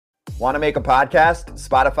Want to make a podcast?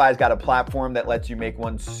 Spotify's got a platform that lets you make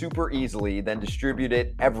one super easily, then distribute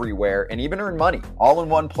it everywhere and even earn money all in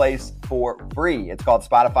one place for free. It's called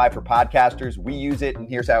Spotify for Podcasters. We use it, and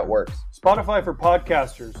here's how it works. Spotify for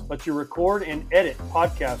Podcasters lets you record and edit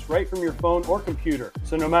podcasts right from your phone or computer.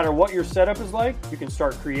 So no matter what your setup is like, you can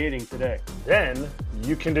start creating today. Then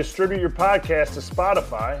you can distribute your podcast to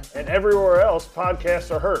Spotify and everywhere else podcasts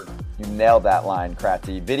are heard. You nailed that line,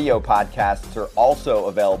 Kratzy. Video podcasts are also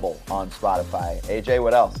available on Spotify. AJ,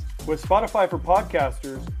 what else? With Spotify for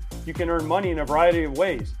Podcasters, you can earn money in a variety of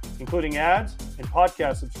ways, including ads and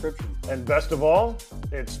podcast subscriptions. And best of all,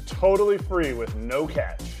 it's totally free with no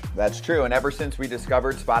catch. That's true. And ever since we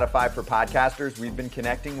discovered Spotify for Podcasters, we've been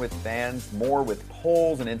connecting with fans more with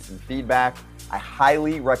polls and instant feedback. I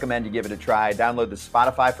highly recommend you give it a try. Download the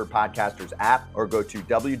Spotify for Podcasters app or go to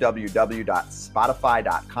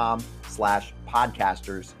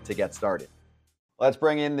www.spotify.com/podcasters to get started. Let's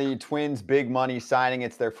bring in the Twins' big money signing.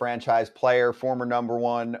 It's their franchise player, former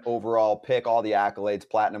 #1 overall pick, all the accolades,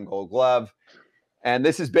 platinum gold glove. And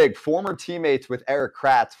this is big. Former teammates with Eric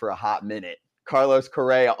Kratz for a hot minute. Carlos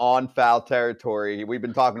Correa on foul territory. We've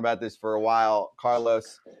been talking about this for a while.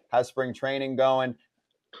 Carlos, how's spring training going?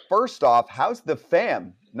 First off, how's the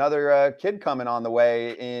fam? Another kid coming on the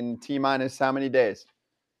way in T-minus how many days?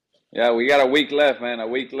 Yeah, we got a week left, man. A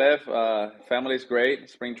week left. Family's great.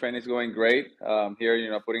 Spring training is going great.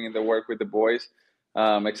 Here, putting in the work with the boys.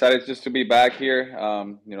 Excited just to be back here.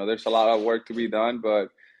 There's a lot of work to be done, but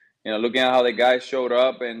looking at how the guys showed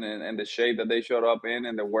up and the shape that they showed up in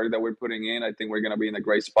and the work that we're putting in, I think we're going to be in a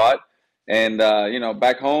great spot. And,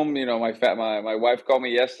 back home, my wife called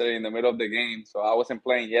me yesterday in the middle of the game, so I wasn't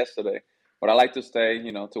playing yesterday. But I like to stay,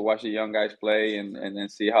 to watch the young guys play and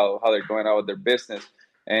see how they're going out with their business.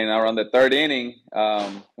 And around the third inning,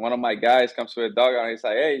 one of my guys comes to the dugout and he's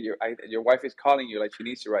like, "Hey, your wife is calling you, like she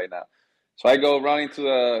needs you right now." So I go running to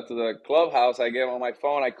the clubhouse. I get on my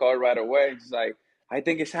phone. I call her right away. She's like, "I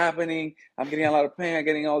think it's happening. I'm getting a lot of pain. I'm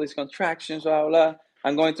getting all these contractions, blah, blah.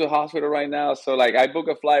 I'm going to the hospital right now." So, I book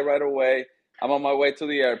a flight right away. I'm on my way to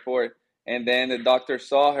the airport. And then the doctor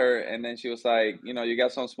saw her, and then she was like, "You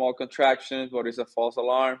got some small contractions, but it's a false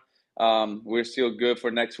alarm. We're still good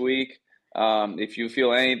for next week. If you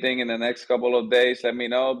feel anything in the next couple of days, let me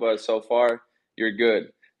know. But so far, you're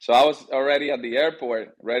good." So I was already at the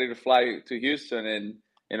airport, ready to fly to Houston, and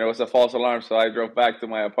it was a false alarm. So I drove back to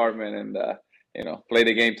my apartment and play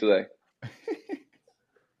the game today.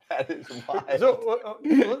 That is wild. So,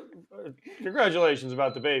 congratulations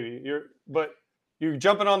about the baby. You're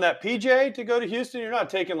jumping on that PJ to go to Houston. You're not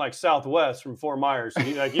taking Southwest from Fort Myers. So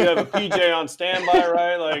you have a PJ on standby,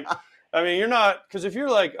 right? You're not, because if you're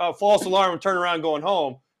a false alarm and turn around going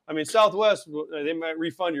home, Southwest, they might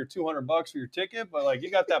refund your $200 for your ticket, but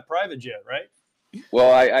you got that private jet, right?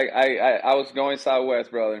 Well, I was going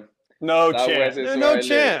Southwest, brother. No chance. There's no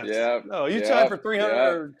chance. Yeah. No, you signed for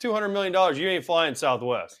 $300 or $200 million. You ain't flying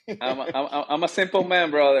Southwest. I'm a simple man,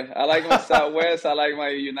 brother. I like my Southwest. I like my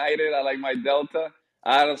United. I like my Delta.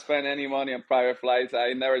 I don't spend any money on private flights.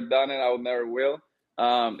 I never done it. I would never will.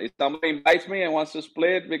 If somebody invites me and wants to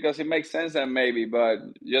split because it makes sense, then maybe. But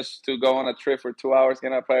just to go on a trip for 2 hours,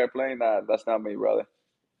 get on a private plane, that's not me, brother.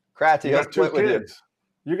 Kratzy, you got 2 kids.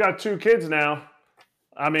 You got 2 kids now.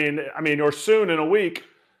 Or soon in a week.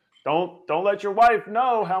 Don't let your wife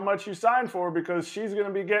know how much you signed for, because she's going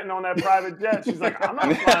to be getting on that private jet. She's like, "I'm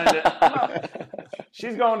not flying it."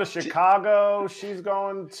 She's going to Chicago. She's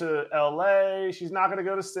going to LA. She's not going to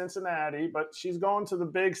go to Cincinnati, but she's going to the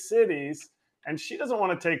big cities. And she doesn't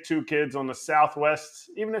want to take 2 kids on the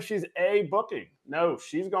Southwest, even if she's A booking. No,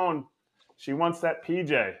 she's going. She wants that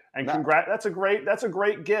PJ. And that's a great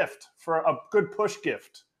gift, for a good push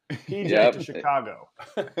gift. PJ to Chicago.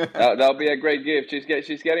 That'll be a great gift. She's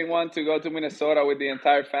getting one to go to Minnesota with the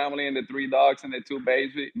entire family and the 3 dogs and the 2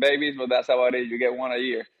 babies, but that's about it. You get one a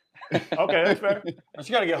year. Okay, that's fair.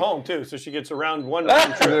 She got to get home too, so she gets around one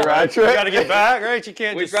trip. Right? She got to get back, right? She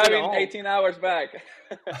can't. We're just driving 18 hours back.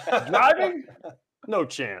 Driving? No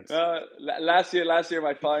chance. Last year,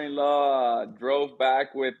 my father-in-law drove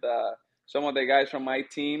back with some of the guys from my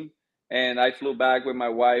team, and I flew back with my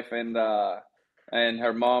wife and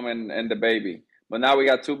her mom and the baby. But now we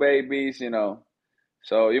got 2 babies,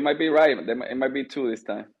 So you might be right. It might be 2 this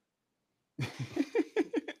time.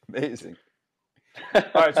 Amazing. All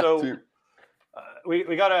right, so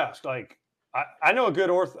we got to ask. I know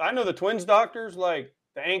I know the Twins doctors. The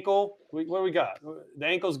ankle. What do we got? The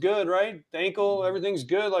ankle's good, right? The ankle, everything's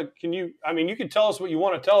good. You can tell us what you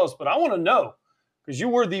want to tell us, but I want to know, because you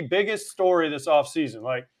were the biggest story this offseason.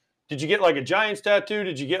 did you get like a Giants tattoo?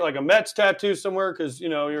 Did you get like a Mets tattoo somewhere? Because, you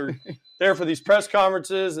know, you're there for these press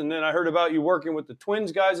conferences. And then I heard about you working with the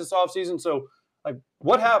Twins guys this offseason. So, like,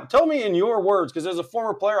 what happened? Tell me in your words, because as a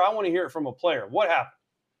former player, I want to hear it from a player. What happened?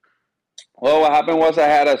 Well, what happened was I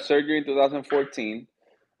had a surgery in 2014.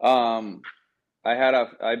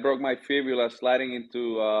 I broke my fibula sliding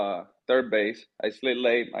into third base. I slid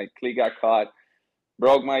late. My cleat got caught.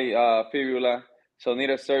 Broke my fibula, so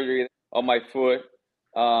needed surgery on my foot.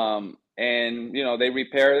 And you know, they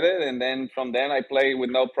repaired it, and then from then I played with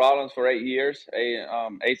no problems for 8 years,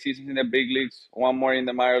 8 seasons in the big leagues, one more in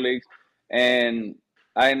the minor leagues, and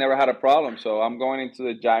I never had a problem. So I'm going into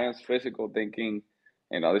the Giants physical thinking,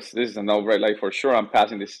 you know, this is a no-brainer. Like, for sure I'm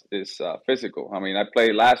passing this physical. I mean, I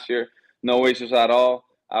played last year, no issues at all.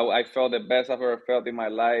 I felt the best I've ever felt in my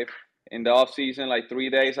life. In the off season, like 3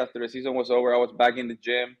 days after the season was over, I was back in the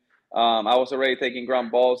gym. I was already taking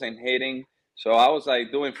ground balls and hitting. So I was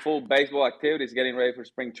like doing full baseball activities, getting ready for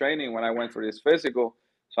spring training when I went for this physical.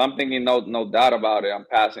 So I'm thinking, no doubt about it, I'm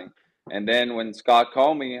passing. And then when Scott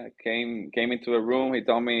called me, I came into the room. He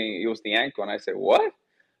told me it was the ankle, and I said, "What?"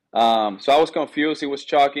 So I was confused. He was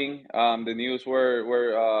shocking. The news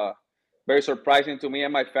were very surprising to me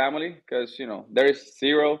and my family because, you know, there is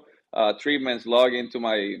zero treatments logged into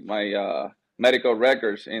my medical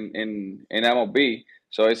records in MLB.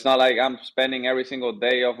 So it's not like I'm spending every single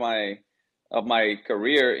day of my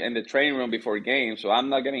career in the training room before games. So I'm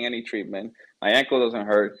not getting any treatment. My ankle doesn't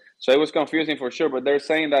hurt. So it was confusing for sure. But they're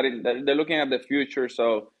saying that they're looking at the future.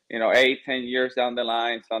 So, you know, 8-10 years down the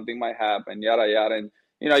line, something might happen, yada yada. And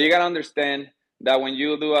you know, you got to understand that when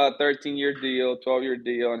you do a 13-year deal, 12-year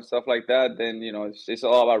deal, and stuff like that, then, you know, it's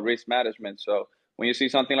all about risk management. So when you see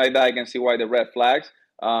something like that, I can see why the red flags.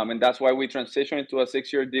 And that's why we transition into a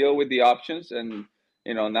 6-year deal with the options. And,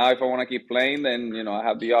 you know, now if I want to keep playing, then, you know, I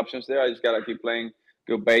have the options there. I just got to keep playing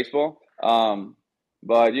good baseball.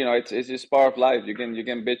 But, you know, it's just part of life. You can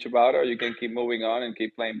bitch about it, or you can keep moving on and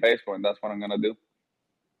keep playing baseball. And that's what I'm going to do.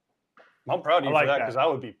 I'm proud of you for that because I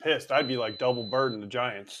would be pissed. I'd be like double burden the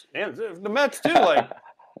Giants and the Mets too. Like,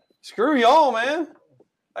 screw y'all, man.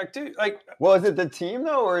 Like, dude, like. Well, is it the team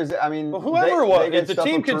though, or is it? I mean, well, whoever it was, if the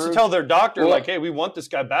team can tell their doctor, like, hey, we want this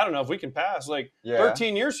guy bad enough, we can pass. Like,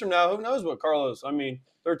 13 years from now, who knows what Carlos? I mean,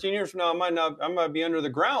 13 years from now, I might be under the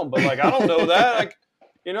ground, but like, I don't know that. Like,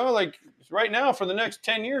 you know, like right now for the next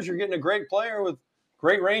 10 years, you're getting a great player with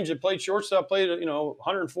great range that played shortstop, played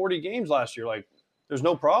 140 games last year, like. There's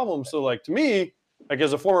no problem. So, like, to me, like,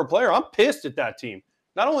 as a former player, I'm pissed at that team.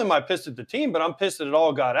 Not only am I pissed at the team, but I'm pissed that it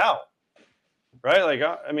all got out, right? Like,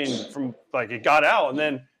 I mean, from, like, it got out, and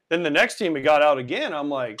then the next team, it got out again. I'm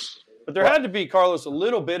like, but there had to be, Carlos, a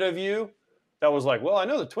little bit of you that was like, well, I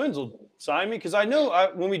know the Twins will sign me because I know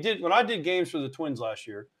when I did games for the Twins last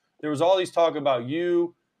year, there was all these talk about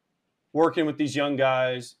you working with these young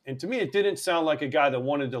guys. And to me, it didn't sound like a guy that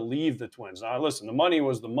wanted to leave the Twins. Now, listen, the money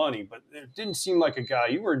was the money, but it didn't seem like a guy.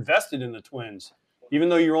 You were invested in the Twins. Even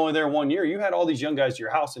though you were only there 1 year, you had all these young guys at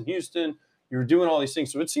your house in Houston. You were doing all these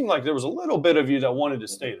things. So it seemed like there was a little bit of you that wanted to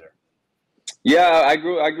stay there. Yeah, I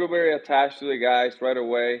grew very attached to the guys right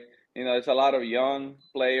away. You know, there's a lot of young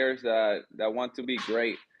players that want to be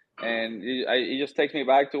great. And it just takes me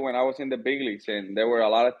back to when I was in the big leagues, and there were a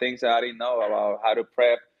lot of things that I didn't know about how to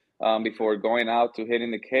prep before going out to hit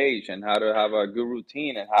in the cage, and how to have a good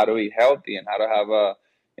routine, and how to eat healthy, and how to have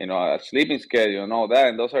a sleeping schedule and all that.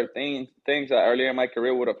 And those are things that earlier in my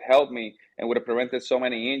career would have helped me and would have prevented so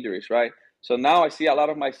many injuries, right? So now I see a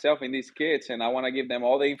lot of myself in these kids, and I want to give them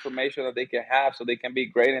all the information that they can have so they can be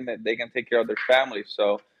great and that they can take care of their families.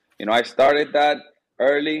 So, you know, I started that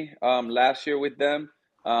early last year with them.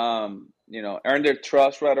 Earn their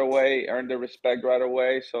trust right away, earn their respect right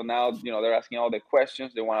away. So now, you know, they're asking all the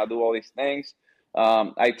questions. They want to do all these things.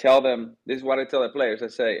 I tell them, this is what I tell the players. I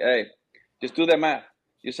say, hey, just do the math.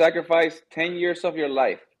 You sacrifice 10 years of your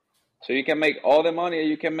life so you can make all the money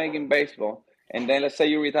you can make in baseball. And then let's say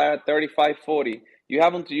you retire at 35, 40. You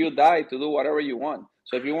have until you die to do whatever you want.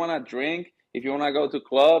 So if you want to drink, if you want to go to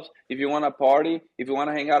clubs, if you want to party, if you want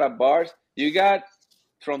to hang out at bars, you got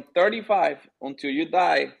from 35 until you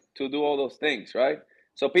die to do all those things, right?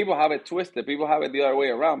 So people have it twisted. People have it the other way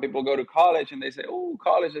around. People go to college and they say, oh,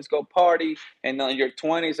 college, let's go party. And in your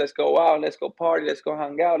 20s, let's go out, let's go party, let's go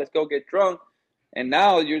hang out, let's go get drunk. And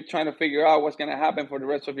now you're trying to figure out what's going to happen for the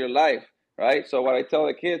rest of your life, right? So what I tell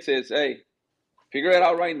the kids is, hey, figure it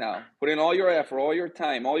out right now. Put in all your effort, all your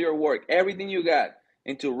time, all your work, everything you got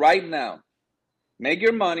into right now. Make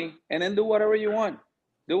your money and then do whatever you want.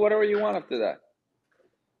 Do whatever you want after that.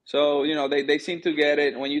 So, you know, they seem to get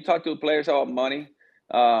it. When you talk to players about money,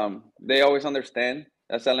 they always understand.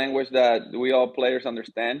 That's a language that we all players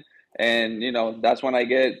understand. And, that's when I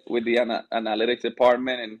get with the analytics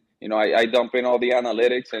department, and, I dump in all the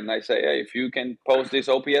analytics, and I say, hey, if you can post this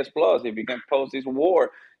OPS plus, if you can post this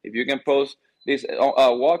WAR, if you can post this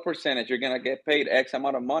walk percentage, you're going to get paid X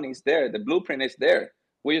amount of money. It's there. The blueprint is there.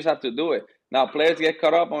 We just have to do it. Now, players get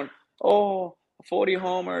caught up on, 40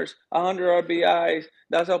 homers, 100 RBIs.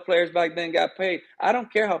 That's how players back then got paid. I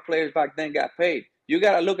don't care how players back then got paid. You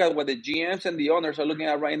got to look at what the GMs and the owners are looking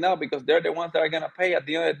at right now, because they're the ones that are going to pay at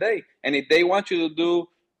the end of the day. And if they want you to do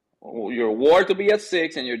your WAR to be at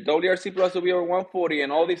 6 and your WRC plus to be over 140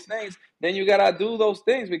 and all these things, then you got to do those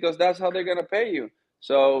things, because that's how they're going to pay you.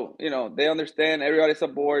 So, they understand, everybody's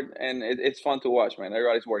aboard, and it's fun to watch, man.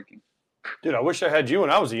 Everybody's working. Dude, I wish I had you when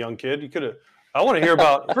I was a young kid. You could have. I want to hear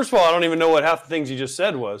about. First of all, I don't even know what half the things you just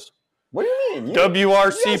said was. What do you mean?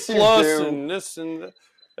 WRC yes, plus and this and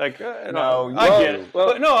like. No, I get it.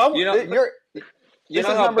 Well, but no, you're this is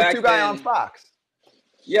number 2 guy on Fox.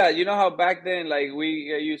 Yeah, you know how back then, like,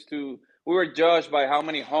 we were judged by how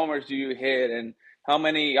many homers do you hit and how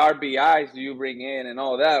many RBIs do you bring in and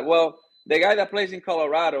all that. Well, the guy that plays in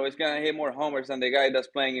Colorado is going to hit more homers than the guy that's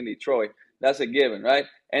playing in Detroit. That's a given, right?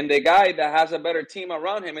 And the guy that has a better team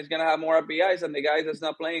around him is going to have more RBIs than the guy that's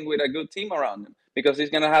not playing with a good team around him, because he's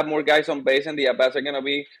going to have more guys on base and the at-bats are going to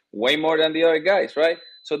be way more than the other guys, right?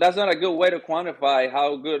 So that's not a good way to quantify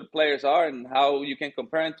how good players are and how you can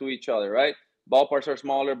compare them to each other, right? Ballparks are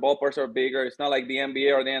smaller, ballparks are bigger. It's not like the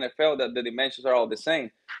NBA or the NFL that the dimensions are all the same.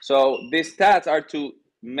 So these stats are to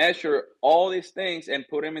measure all these things and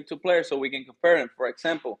put them into players so we can compare them. For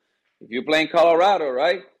example, if you play in Colorado,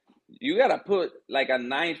 right, you got to put like a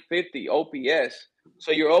 950 OPS.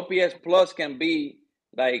 So your OPS plus can be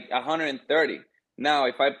like 130. Now,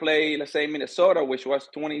 if I play, let's say, Minnesota, which was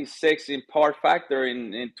 26 in par factor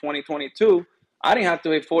in 2022, I didn't have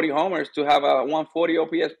to hit 40 homers to have a 140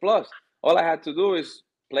 OPS plus. All I had to do is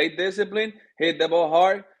play discipline, hit the ball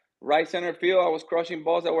hard, right center field. I was crushing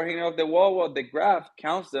balls that were hitting off the wall. Well, the graph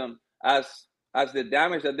counts them as the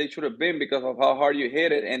damage that they should have been because of how hard you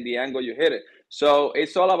hit it and the angle you hit it. So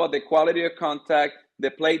it's all about the quality of contact,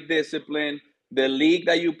 the plate discipline, the league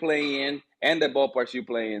that you play in, and the ballparks you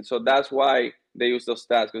play in. So that's why they use those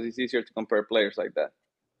stats, because it's easier to compare players like that.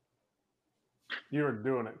 You were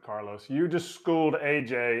doing it, Carlos. You just schooled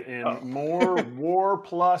AJ in more WAR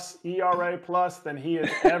plus, ERA plus than he has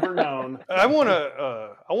ever known. I want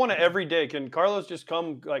to every day. Can Carlos just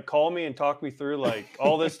come, like, call me and talk me through, like,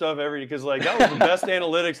 all this stuff every day? Because, like, that was the best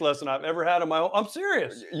analytics lesson I've ever had in my whole. I'm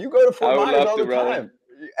serious. You go to Fort Myers all the brother. time.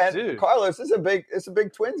 And Dude. Carlos is it's a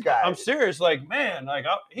big Twins guy. I'm serious. Like, man, like,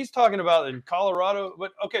 he's talking about in Colorado.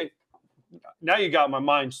 But, okay, now you got my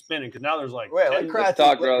mind spinning, because now there's like. Wait, let Kratz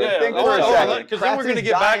talk, brother. Yeah, think for a second. because then we're going to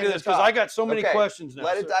get back to this, because I got so many questions now.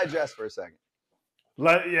 Let it digest for a second.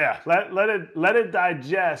 Let it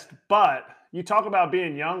digest. But you talk about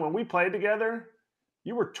being young. When we played together,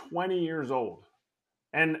 you were 20 years old,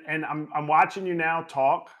 and I'm watching you now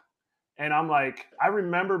talk, and I'm like, I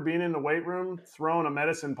remember being in the weight room throwing a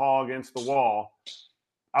medicine ball against the wall.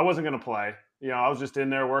 I wasn't going to play. I was just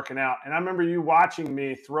in there working out. And I remember you watching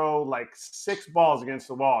me throw like 6 balls against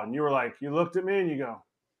the wall. And you were like, you looked at me and you go,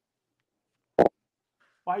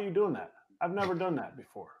 why are you doing that? I've never done that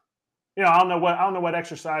before. I don't know what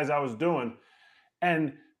exercise I was doing.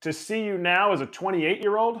 And to see you now as a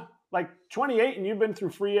 28-year-old, like 28, and you've been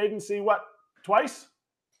through free agency, what, twice?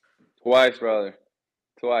 Twice, brother.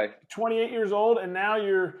 Twice. 28 years old, and now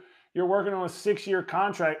you're working on a 6-year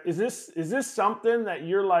contract. Is this something that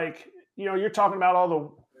you're like, you're talking about all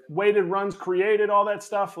the weighted runs created, all that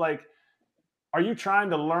stuff. Like, are you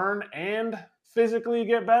trying to learn and physically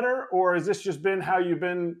get better, or has this just been how you've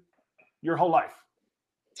been your whole life?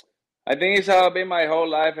 I think it's how I've been my whole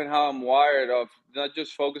life, and how I'm wired, of not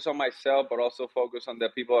just focus on myself, but also focus on the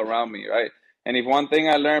people around me, right? And if one thing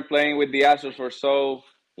I learned playing with the Astros for so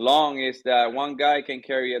long is that one guy can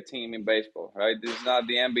carry a team in baseball, right? This is not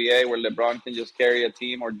the NBA where LeBron can just carry a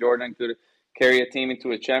team, or Jordan could carry a team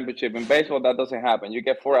into a championship. In baseball, that doesn't happen. You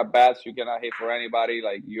get 4 at-bats, you cannot hit for anybody.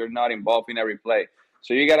 Like, you're not involved in every play.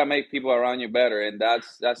 So you got to make people around you better, and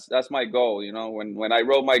that's my goal. When I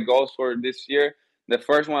wrote my goals for this year, the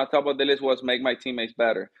first one on top of the list was make my teammates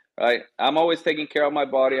better, right? I'm always taking care of my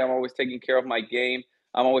body. I'm always taking care of my game.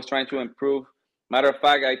 I'm always trying to improve. Matter of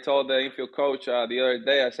fact, I told the infield coach the other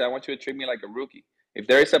day, I said, I want you to treat me like a rookie. If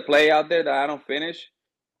there is a play out there that I don't finish,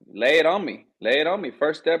 lay it on me.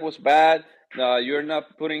 First step was bad. You're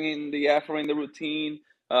not putting in the effort in the routine.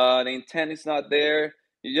 The intent is not there.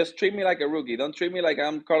 You just treat me like a rookie. Don't treat me like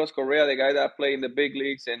I'm Carlos Correa, the guy that played in the big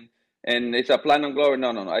leagues and it's a platinum glory.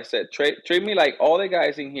 No. I said treat me like all the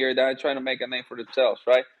guys in here that are trying to make a name for themselves,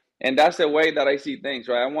 right? And that's the way that I see things,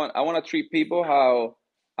 right? I want to treat people how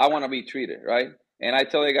I want to be treated, right? And I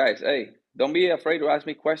tell the guys, hey, don't be afraid to ask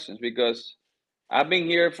me questions, because I've been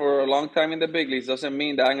here for a long time in the big leagues. Doesn't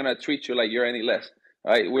mean that I'm gonna treat you like you're any less,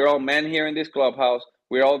 right? We're all men here in this clubhouse.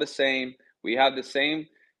 We're all the same. We have the same,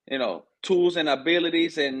 tools and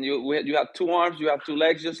abilities. And you have two arms, you have two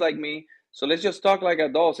legs, just like me. So let's just talk like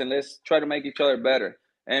adults and let's try to make each other better.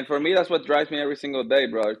 And for me, that's what drives me every single day,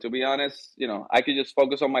 bro. To be honest, I could just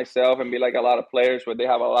focus on myself and be like a lot of players where they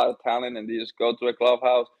have a lot of talent and they just go to a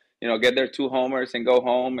clubhouse, get their 2 homers and go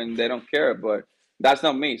home and they don't care. But that's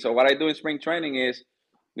not me. So what I do in spring training is,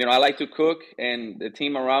 I like to cook, and the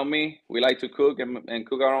team around me, we like to cook and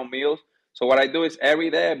cook our own meals. So what I do is every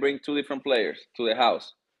day I bring 2 different players to the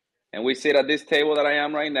house. And we sit at this table that I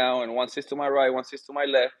am right now, and one sits to my right, one sits to my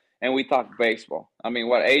left, and we talk baseball. I mean,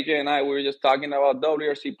 what AJ and I, we were just talking about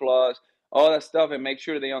WRC plus, all that stuff, and make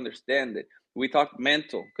sure they understand it. We talk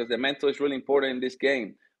mental, because the mental is really important in this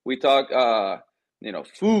game. We talk,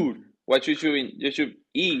 food, what you should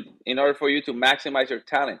eat in order for you to maximize your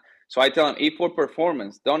talent. So I tell them, eat for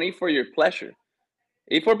performance. Don't eat for your pleasure.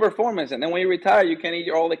 Eat for performance, and then when you retire, you can eat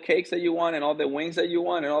all the cakes that you want and all the wings that you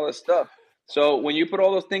want and all that stuff. So when you put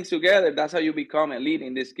all those things together, that's how you become elite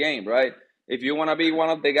in this game, right? If you want to be one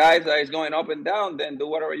of the guys that is going up and down, then do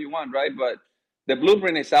whatever you want, right? But the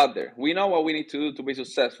blueprint is out there. We know what we need to do to be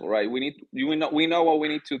successful, right? We know what we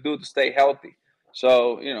need to do to stay healthy.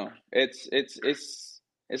 So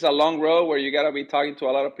it's a long road where you got to be talking to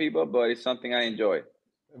a lot of people, but it's something I enjoy.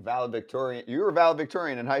 Valedictorian. You were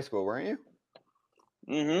valedictorian in high school, weren't you?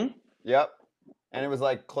 Mm-hmm. Yep. And it was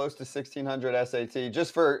like close to 1,600 SAT,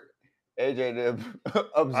 just for AJ to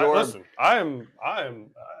absorb. Listen, I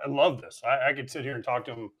love this. I could sit here and talk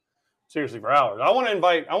to him seriously for hours. I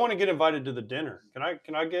want to get invited to the dinner. Can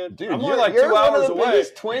I get? Dude, I'm only like 2 hours away.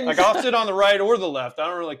 Twins. Like, I'll sit on the right or the left. I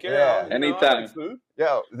don't really care. Yeah. Anytime. I like food.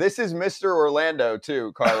 Yo, this is Mr. Orlando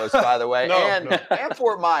too, Carlos, by the way. And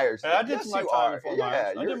Fort Myers. I did my time in Fort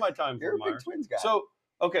Myers. I did my time in You're Fort a Myers. big Twins guy. So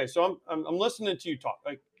okay, so I'm listening to you talk.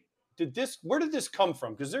 Like, where did this come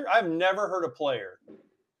from? Because I've never heard a player.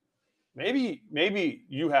 Maybe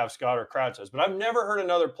you have, Scott, or Kratz has, but I've never heard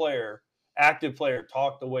another player, active player,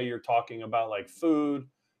 talk the way you're talking about, like food,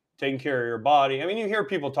 taking care of your body. I mean, you hear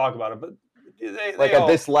people talk about it, but they at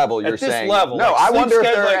this level, you're saying. Level, no, like, I wonder if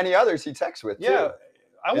there are any others he texts with, too. Yeah,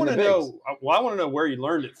 I want to know. Well, I want to know where you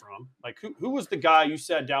learned it from. Like, who was the guy you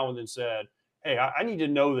sat down with and said, "Hey, I need to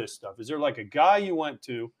know this stuff"? Is there like a guy you went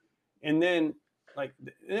to, and then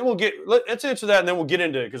let's answer that, and then we'll get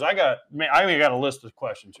into it, because I got a list of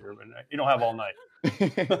questions here, but you don't have all night.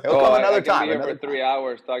 Another time. Be here for 3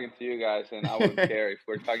 hours talking to you guys, and I wouldn't care if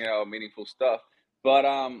we're talking about meaningful stuff. But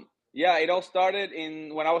yeah, it all started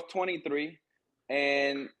when I was 23,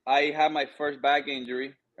 and I had my first back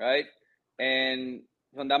injury, right? And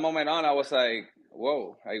from that moment on, I was like,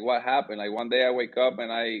 whoa, like, what happened? Like, one day I wake up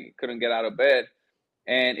and I couldn't get out of bed.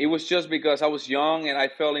 And it was just because I was young and I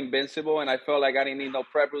felt invincible, and I felt like I didn't need no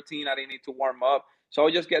prep routine. I didn't need to warm up. So I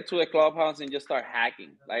would just get to the clubhouse and just start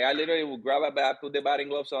hacking. Like, I literally would grab a bat, put the batting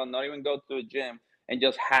gloves on, not even go to the gym, and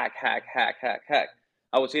just hack.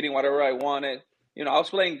 I was eating whatever I wanted. I was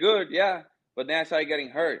playing good, yeah. But then I started getting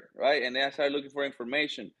hurt, right? And then I started looking for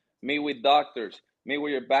information. Meet with doctors. Meet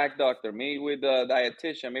with your back doctor. Meet with the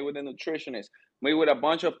dietitian. Meet with the nutritionist. Meet with a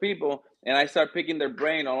bunch of people, and I start picking their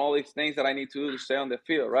brain on all these things that I need to do to stay on the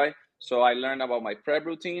field, right? So I learned about my prep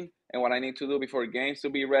routine and what I need to do before games to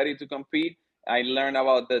be ready to compete. I learned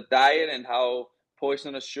about the diet and how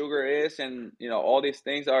poisonous sugar is, and all these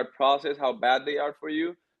things are processed, how bad they are for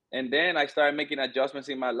you. And then I started making adjustments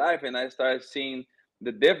in my life, and I started seeing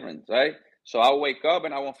the difference, right? So I'll wake up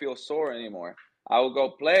and I won't feel sore anymore. I will go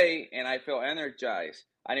play and I feel energized.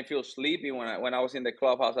 I didn't feel sleepy when I was in the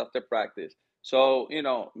clubhouse after practice. So,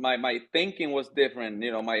 my thinking was different.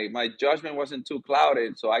 My judgment wasn't too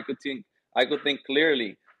clouded, so I could think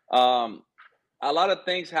clearly. A lot of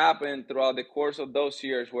things happened throughout the course of those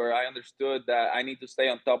years where I understood that I need to stay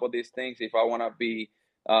on top of these things if I want to be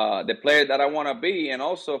the player that I want to be. And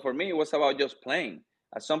also for me, it was about just playing.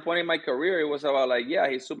 At some point in my career, it was about like, yeah,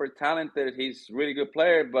 he's super talented. He's a really good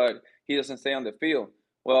player, but he doesn't stay on the field.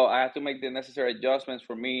 Well, I have to make the necessary adjustments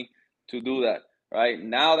for me to do that. Right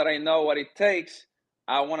now that I know what it takes,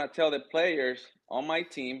 I want to tell the players on my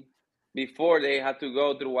team before they have to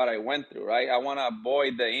go through what I went through, right? I want to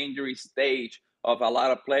avoid the injury stage of a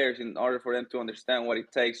lot of players in order for them to understand what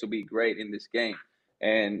it takes to be great in this game.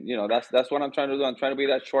 And, that's what I'm trying to do. I'm trying to be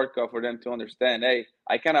that shortcut for them to understand, hey,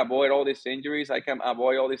 I can avoid all these injuries. I can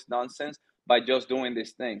avoid all this nonsense by just doing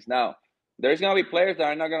these things. Now, there's going to be players that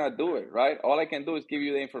are not going to do it, right? All I can do is give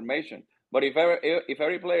you the information. But if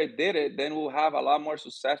every player did it, then we'll have a lot more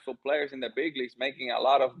successful players in the big leagues making a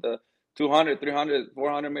lot of the 200, 300,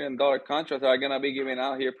 400 million dollar contracts that are gonna be given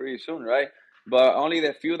out here pretty soon, right? But only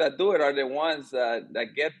the few that do it are the ones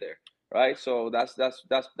that get there, right? So that's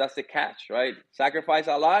the catch, right? Sacrifice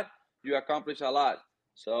a lot, you accomplish a lot.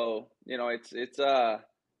 So it's a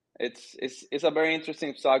very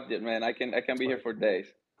interesting subject, man. I can be here for days.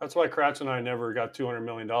 That's why Kratz and I never got $200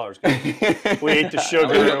 million. We ate the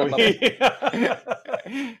sugar.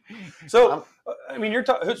 So, I mean,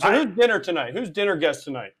 who's dinner tonight? Who's dinner guest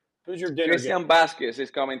tonight? Who's your dinner Christian guest? Vasquez is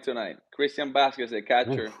coming tonight. Christian Vasquez, the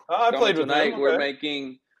catcher. I played with tonight. him. Okay. We're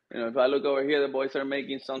making, if I look over here, the boys are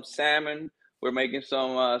making some salmon. We're making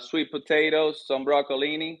some sweet potatoes, some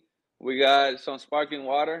broccolini. We got some sparkling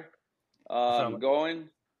water going.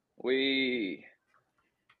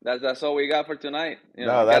 That's all we got for tonight.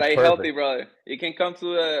 Gotta eat healthy, brother. You can come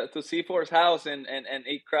to C4's house and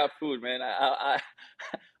eat crap food, man. I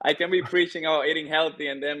can be preaching about eating healthy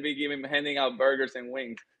and then be handing out burgers and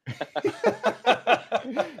wings. He's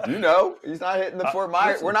not hitting the Fort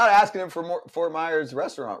Myers. We're not asking him for more Fort Myers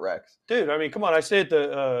restaurant Rex. Dude, I mean, come on. I stay at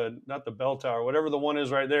the not the Bell Tower, whatever the one is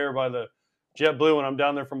right there by the JetBlue when I'm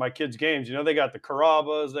down there for my kids' games. They got the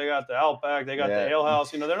Carrabba's, they got the Outback, they got the Ale House.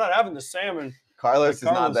 They're not having the salmon. Carlos is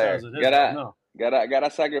not there. Gotta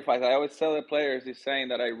sacrifice. I always tell the players this saying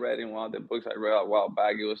that I read in one of the books I read a while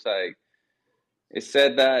back. It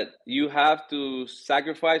said that you have to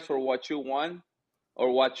sacrifice for what you want,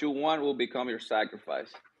 or what you want will become your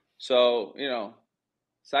sacrifice. So,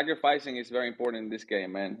 sacrificing is very important in this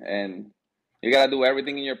game, man. And you gotta do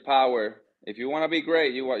everything in your power. If you want to be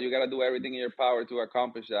great, you gotta do everything in your power to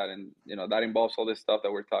accomplish that. And that involves all this stuff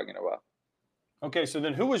that we're talking about. Okay, so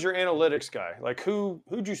then who was your analytics guy? Like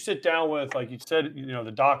who'd you sit down with? Like you said,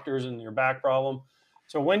 the doctors and your back problem.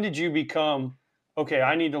 So when did you become, okay,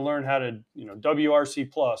 I need to learn how to,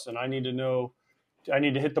 WRC plus, and I need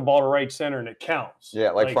to hit the ball to right center and it counts. Yeah,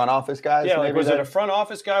 like front office guys? Yeah, like was it a front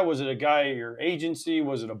office guy? Was it a guy at your agency?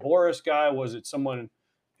 Was it a Boris guy? Was it someone,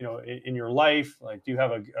 in your life? Like, do you have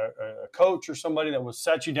a coach or somebody that will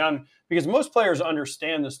set you down? Because most players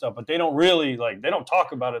understand this stuff, but they don't really, they don't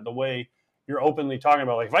talk about it the way you're openly talking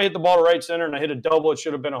about. Like, if I hit the ball to right center and I hit a double, it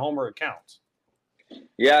should have been a homer, it counts.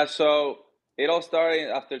 Yeah, so it all started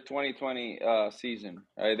after 2020 season,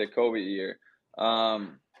 right? The COVID year.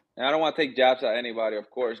 And I don't want to take jabs at anybody, of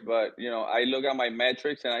course, but, I look at my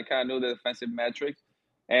metrics and I kind of knew the defensive metrics.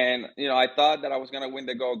 And, I thought that I was going to win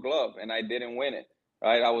the Gold Glove, and I didn't win it,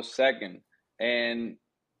 right? I was second. And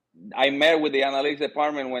I met with the analytics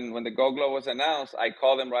department when the Gold Glove was announced. I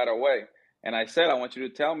called them right away. And I said, I want you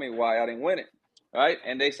to tell me why I didn't win it, right?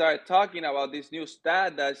 And they started talking about this new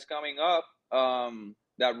stat that's coming up,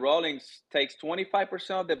 that Rawlings takes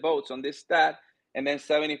 25% of the votes on this stat, and then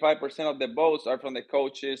 75% of the votes are from the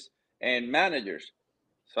coaches and managers.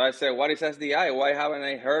 So I said, what is SDI? Why haven't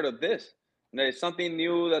I heard of this? And there's something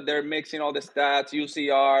new that they're mixing all the stats,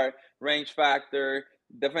 UCR, range factor,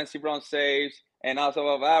 defensive run saves, and also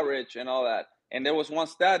above average and all that. And there was one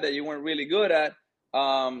stat that you weren't really good at,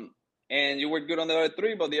 and you were good on the other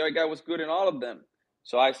three, but the other guy was good in all of them.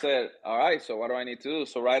 So I said, all right, so what do I need to do?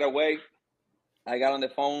 So right away, I got on the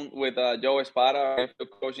phone with Joe Espada, our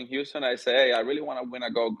coach in Houston. I said, hey, I really want to win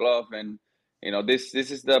a Gold Glove, and this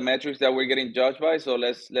is the metrics that we're getting judged by. So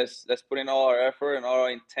let's put in all our effort and all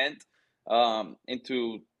our intent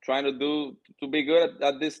into trying to be good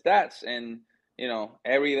at these stats. And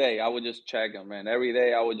every day I would just check them, man. Every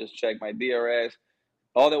day I would just check my DRS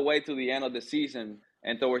all the way to the end of the season.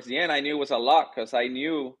 And towards the end, I knew it was a lot, because I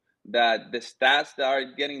knew that the stats that are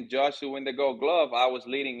getting judged to win the Gold Glove, I was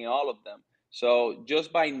leading in all of them. So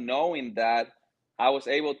just by knowing that, I was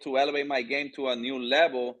able to elevate my game to a new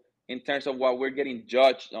level in terms of what we're getting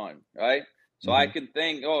judged on, right? So I can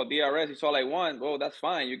think, DRS is all I want. Oh, that's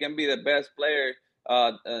fine. You can be the best player,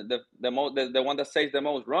 the one that saves the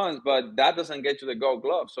most runs, but that doesn't get you the Gold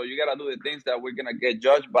Glove. So you got to do the things that we're going to get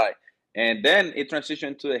judged by. And then it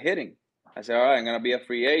transitioned to the hitting. I said, all right, I'm going to be a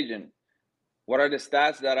free agent. What are the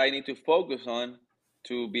stats that I need to focus on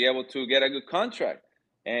to be able to get a good contract?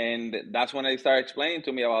 And that's when they started explaining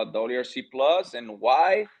to me about WRC plus and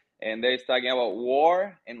why. And they're talking about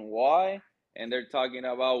WAR and why. And they're talking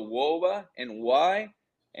about WOBA and why.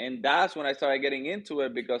 And that's when I started getting into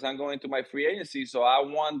it, because I'm going to my free agency. So I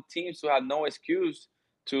want teams to have no excuse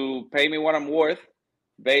to pay me what I'm worth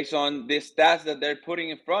based on these stats that they're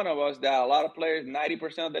putting in front of us that a lot of players,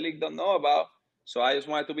 90% of the league, don't know about. So I just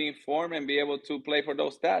wanted to be informed and be able to play for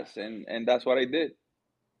those stats. And that's what I did.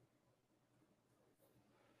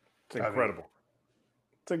 It's incredible.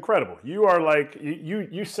 It's incredible. You are like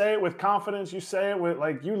you say it with confidence. You say it with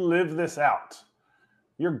like you live this out.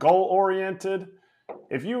 You're goal oriented.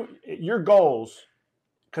 If your goals,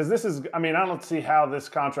 because this is, I mean, I don't see how this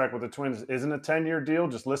contract with the Twins isn't a 10-year deal.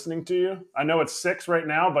 Just listening to you, I know it's 6 right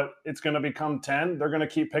now, but it's going to become 10. They're going to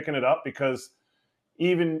keep picking it up because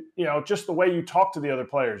even just the way you talk to the other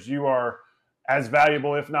players, you are as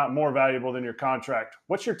valuable, if not more valuable, than your contract.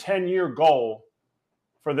 What's your 10-year goal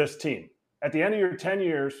for this team? At the end of your 10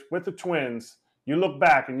 years with the Twins, you look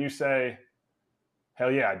back and you say, hell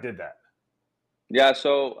yeah, I did that. Yeah,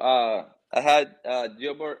 so I had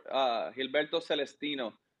Gilberto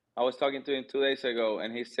Celestino. I was talking to him 2 days ago,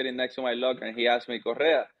 and he's sitting next to my locker, and he asked me,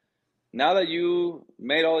 Correa, now that you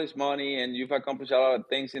made all this money and you've accomplished a lot of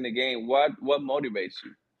things in the game, what motivates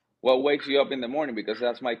you? What wakes you up in the morning? Because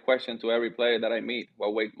that's my question to every player that I meet.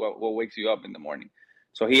 What wakes you up in the morning?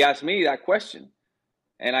 So he asked me that question.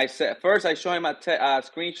 And I said, first I showed him a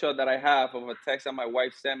screenshot that I have of a text that my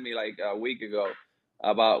wife sent me like a week ago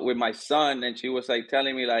about with my son. And she was like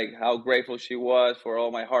telling me like how grateful she was for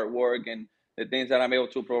all my hard work and the things that I'm able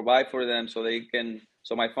to provide for them so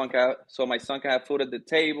my son can have food at the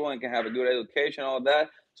table and can have a good education, all that.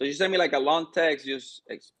 So she sent me like a long text just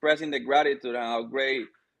expressing the gratitude and how great,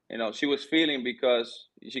 she was feeling because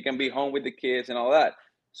she can be home with the kids and all that.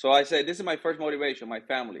 So I said, this is my first motivation, my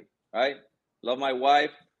family, right? Love my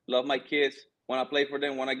wife, love my kids, want to play for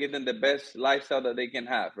them, want to give them the best lifestyle that they can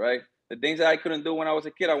have, right? The things that I couldn't do when I was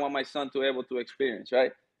a kid, I want my son to be able to experience,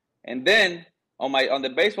 right? And then on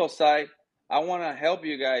the baseball side, I want to help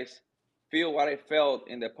you guys feel what I felt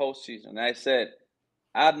in the postseason. I said,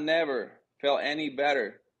 I've never felt any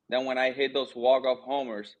better than when I hit those walk-off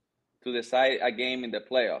homers to decide a game in the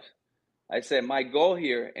playoffs. I said, my goal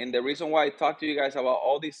here, and the reason why I talk to you guys about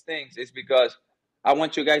all these things is because I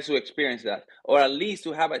want you guys to experience that, or at least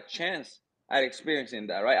to have a chance at experiencing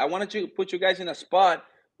that, right? I wanted to put you guys in a spot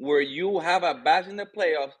where you have a bats in the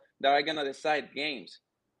playoffs that are going to decide games,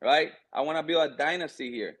 right? I want to build a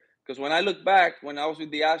dynasty here. Because when I look back, when I was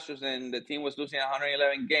with the Astros and the team was losing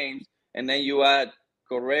 111 games, and then you had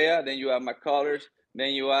Correa, then you had McCullers,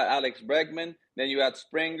 then you had Alex Bregman, then you had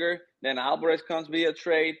Springer, then Alvarez comes via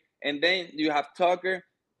trade, and then you have Tucker.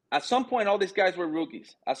 At some point, all these guys were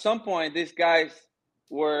rookies. At some point, these guys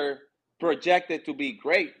were projected to be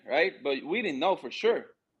great, right? But we didn't know for sure.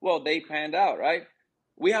 Well, they panned out, right?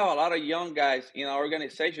 We have a lot of young guys in our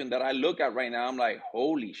organization that I look at right now. I'm like,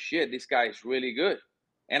 holy shit, this guy is really good.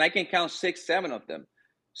 And I can count 6, 7 of them.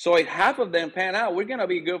 So if half of them pan out, we're going to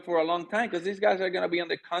be good for a long time because these guys are going to be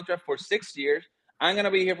under contract for 6 years. I'm going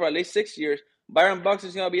to be here for at least 6 years. Byron Bucks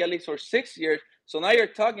is going to be at least for 6 years. So now you're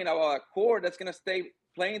talking about a core that's going to stay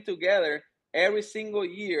playing together every single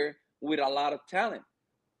year with a lot of talent.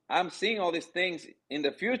 I'm seeing all these things in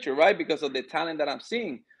the future, right? Because of the talent that I'm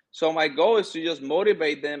seeing. So my goal is to just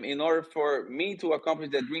motivate them in order for me to accomplish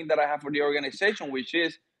the dream that I have for the organization, which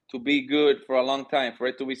is to be good for a long time, for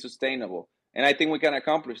it to be sustainable. And I think we can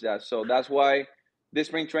accomplish that. So that's why this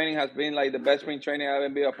spring training has been like the best spring training I've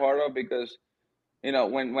ever been a part of because,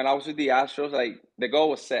 when I was with the Astros, like the goal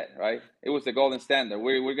was set, right? It was the golden standard.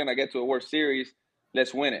 We're going to get to a World Series.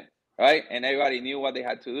 Let's win it, right? And everybody knew what they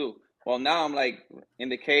had to do. Well, now I'm like in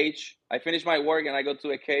the cage. I finish my work and I go to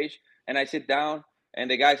the cage and I sit down and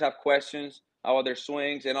the guys have questions about their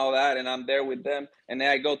swings and all that. And I'm there with them. And then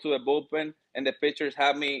I go to the bullpen and the pitchers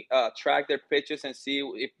have me track their pitches and see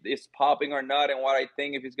if it's popping or not and what I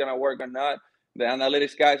think if it's going to work or not. The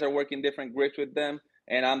analytics guys are working different grips with them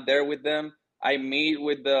and I'm there with them. I meet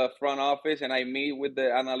with the front office and I meet with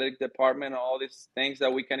the analytic department and all these things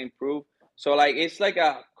that we can improve. So like it's like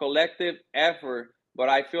a collective effort, but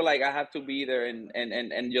I feel like I have to be there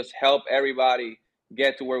and just help everybody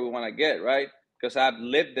get to where we want to get, right? Because I've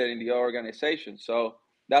lived there in the organization. So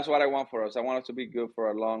that's what I want for us. I want us to be good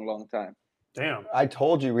for a long, long time. Damn. I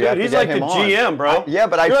told you we have to he's get like him the on. GM, bro. You're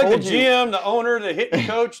like told the GM, the owner, the hitting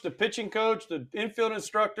coach, the pitching coach, the infield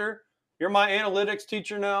instructor. You're my analytics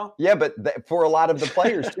teacher now. Yeah, but for a lot of the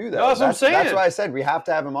players too, though. No, that's what I'm saying. That's why I said we have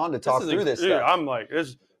to have him on to talk through this stuff. I'm like,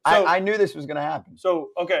 this. So, I knew this was going to happen. So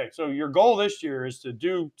your goal this year is to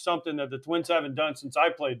do something that the Twins haven't done since I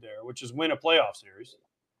played there, which is win a playoff series,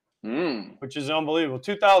 which is unbelievable.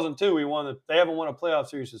 2002, they haven't won a playoff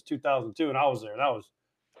series since 2002, and I was there. That was,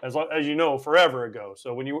 as you know, forever ago.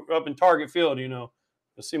 So when you were up in Target Field, you'll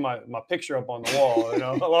see my picture up on the wall,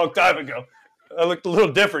 a long time ago. I looked a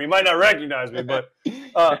little different. You might not recognize me, but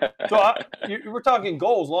we're talking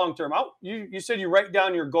goals long term. You said you write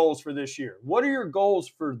down your goals for this year. What are your goals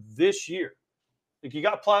for this year? Like you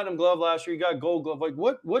got platinum glove last year, you got gold glove. Like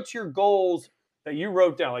what's your goals that you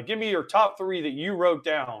wrote down? Like give me your top 3 that you wrote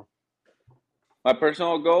down My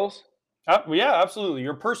personal goals. Yeah, absolutely.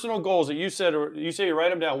 Your personal goals that you said, or you say you write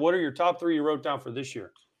them down. What are your top 3 you wrote down for this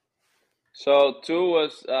year? So 2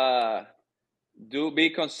 was be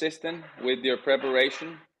consistent with your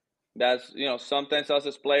preparation. That's, sometimes us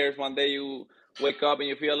as players, one day you wake up and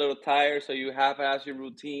you feel a little tired, so you half-ass your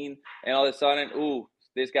routine, and all of a sudden, ooh,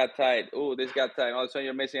 this got tight. Ooh, this got tight. All of a sudden,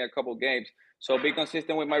 you're missing a couple games. So be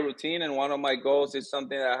consistent with my routine, and one of my goals is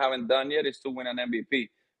something that I haven't done yet is to win an MVP,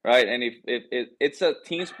 right? And if it's a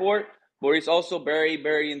team sport, but it's also very,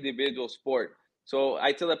 very individual sport. So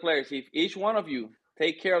I tell the players, if each one of you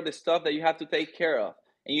take care of the stuff that you have to take care of,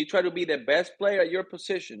 and you try to be the best player at your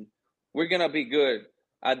position, we're gonna be good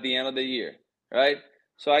at the end of the year, right?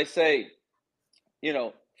 So I say,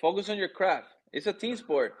 focus on your craft. It's a team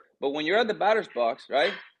sport, but when you're at the batter's box,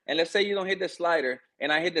 right? And let's say you don't hit the slider,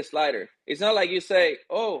 and I hit the slider. It's not like you say,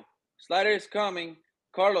 "Oh, slider is coming,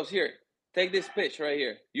 Carlos. Here, take this pitch right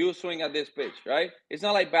here. You swing at this pitch, right?" It's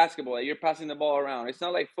not like basketball that you're passing the ball around. It's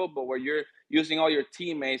not like football where you're using all your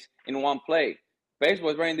teammates in one play. Baseball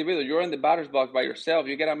is very individual. You're in the batter's box by yourself.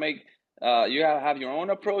 You gotta you gotta have your own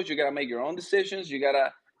approach. You gotta make your own decisions. You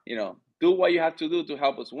gotta, do what you have to do to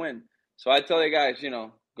help us win. So I tell the guys,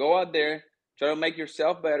 go out there, try to make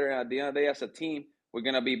yourself better, and at the end of the day, as a team, we're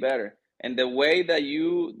gonna be better. And the way that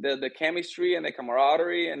the chemistry and the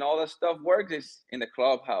camaraderie and all that stuff works is in the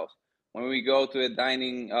clubhouse. When we go to the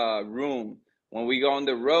dining room, when we go on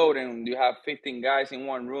the road and you have 15 guys in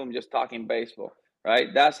one room just talking baseball,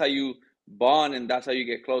 right? That's how you bond, and that's how you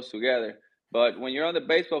get close together. But when you're on the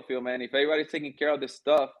baseball field, man, if everybody's taking care of this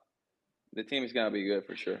stuff, the team is gonna be good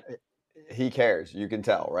for sure. He cares. You can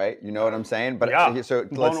tell, right? You know what I'm saying? But Yeah, so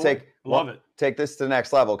blown let's away. Love it. take this to the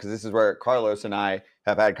next level, because this is where Carlos and I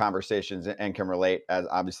have had conversations and can relate. As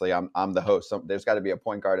obviously I'm the host. So there's got to be a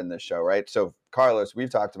point guard in this show, right? So Carlos, we've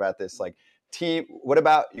talked about this, like, team. What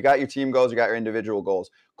about, you got your team goals, you got your individual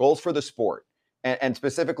goals for the sport, and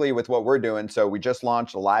specifically with what we're doing. So we just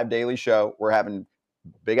launched a live daily show. We're having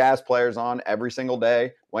big ass players on every single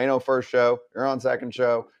day. Wayno first show, you're on second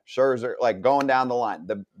show, Scherzer, like going down the line,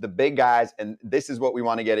 the big guys. And this is what we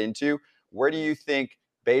want to get into. Where do you think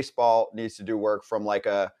baseball needs to do work from like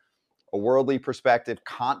a worldly perspective,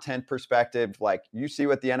 content perspective? Like, you see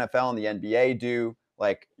what the NFL and the NBA do,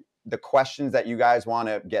 like the questions that you guys want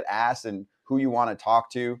to get asked and who you want to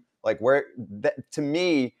talk to. Like, to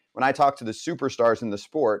me, when I talk to the superstars in the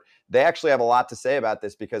sport, they actually have a lot to say about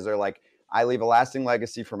this, because they're like, I leave a lasting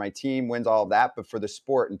legacy for my team, wins, all of that, but for the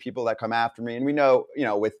sport and people that come after me. And we know,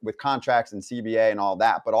 with contracts and CBA and all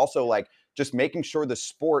that, but also like just making sure the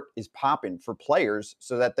sport is popping for players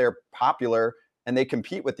so that they're popular and they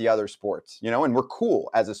compete with the other sports, and we're cool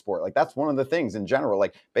as a sport. Like, that's one of the things in general,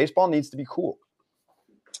 like baseball needs to be cool.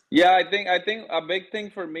 Yeah, I think a big thing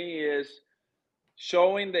for me is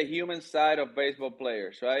showing the human side of baseball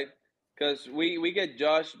players, right? Because we get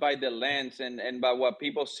judged by the lens and by what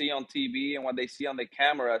people see on TV and what they see on the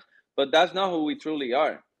cameras, but that's not who we truly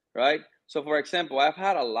are, right? So, for example, I've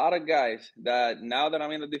had a lot of guys that now that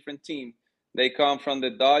I'm in a different team, they come from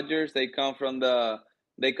the Dodgers, they come from the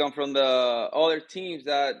other teams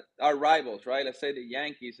that are rivals, right? Let's say the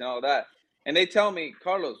Yankees and all that, and they tell me,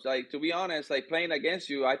 Carlos, like, to be honest, like, playing against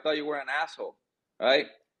you, I thought you were an asshole, right?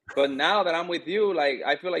 But now that I'm with you, like,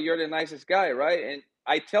 I feel like you're the nicest guy, right? And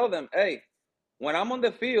I tell them, hey, when I'm on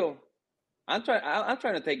the field, I'm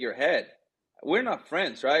trying to take your head. We're not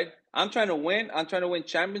friends, right? I'm trying to win. I'm trying to win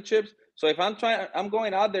championships. So if I'm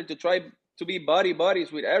going out there to try to be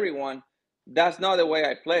buddies with everyone. That's not the way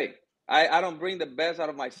I play. I don't bring the best out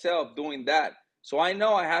of myself doing that. So I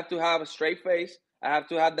know I have to have a straight face. I have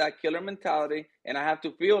to have that killer mentality, and I have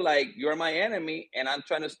to feel like you're my enemy and I'm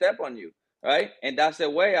trying to step on you, right? And that's the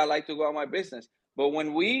way I like to go about my business. But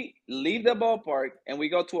when we leave the ballpark and we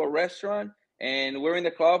go to a restaurant and we're in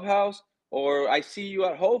the clubhouse, or I see you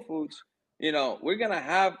at Whole Foods, we're going to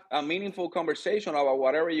have a meaningful conversation about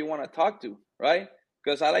whatever you want to talk to, right?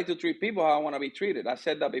 Because I like to treat people how I want to be treated. I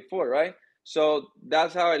said that before, right? So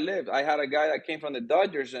that's how I lived. I had a guy that came from the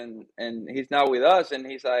Dodgers, and he's now with us, and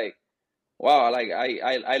he's like, wow, like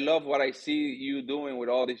I love what I see you doing with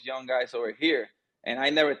all these young guys over here. And I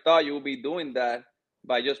never thought you would be doing that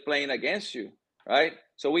by just playing against you, right?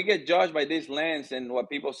 So we get judged by this lens and what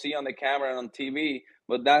people see on the camera and on TV,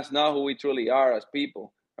 but that's not who we truly are as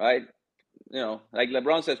people, right? Like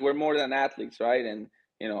LeBron says, we're more than athletes, right? And,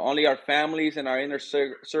 only our families and our inner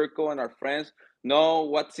circle and our friends know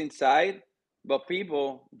what's inside, but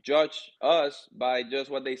people judge us by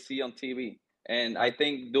just what they see on TV. And I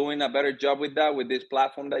think doing a better job with that, with this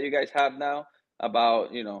platform that you guys have now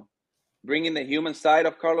about, bringing the human side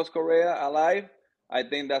of Carlos Correa alive, I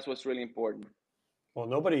think that's what's really important. Well,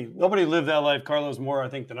 nobody lived that life, Carlos, more I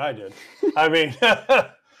think than I did. I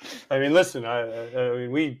mean, listen, I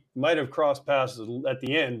mean, we might have crossed paths at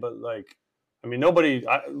the end, but like, I mean,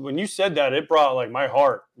 when you said that, it brought like my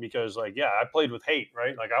heart because like, yeah, I played with hate,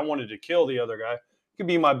 right? Like I wanted to kill the other guy. He could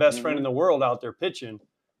be my best friend in the world out there pitching,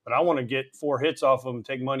 but I want to get 4 hits off of him,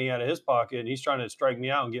 take money out of his pocket, and he's trying to strike me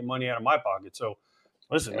out and get money out of my pocket. So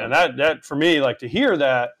listen, man, that for me, like to hear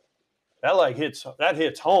that like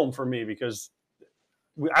hits home for me because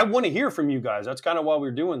I want to hear from you guys. That's kind of why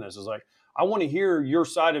we're doing this. Is like I want to hear your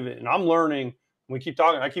side of it, and I'm learning. We keep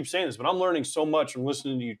talking. I keep saying this, but I'm learning so much from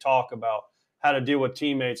listening to you talk about how to deal with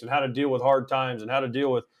teammates and how to deal with hard times and how to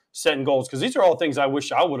deal with setting goals. Because these are all things I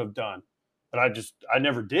wish I would have done, but I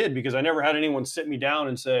never did because I never had anyone sit me down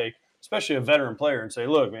and say, especially a veteran player, and say,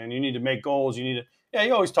 "Look, man, you need to make goals. You need to." Yeah,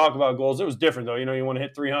 you always talk about goals. It was different though. You know, you want to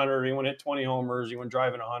hit 300, you want to hit 20 homers, you want to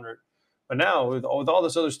drive in 100. But now with all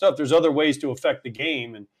this other stuff, there's other ways to affect the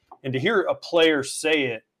game, and to hear a player say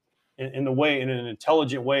it in an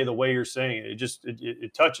intelligent way, the way you're saying it,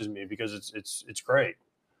 it touches me because it's great.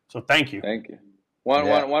 So thank you. Thank you.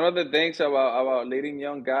 One of the things about leading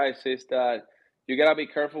young guys is that you gotta be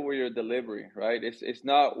careful with your delivery, right? It's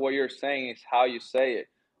not what you're saying, it's how you say it,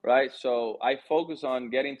 right? So I focus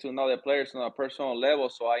on getting to know the players on a personal level,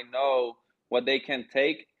 so I know what they can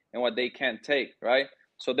take and what they can't take, right?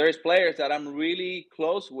 So there's players that I'm really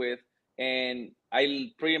close with, and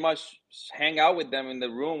I pretty much hang out with them in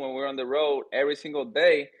the room when we're on the road every single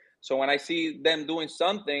day. So when I see them doing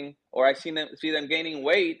something or I see them gaining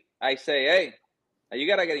weight, I say, hey, you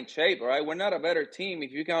got to get in shape, all right? We're not a better team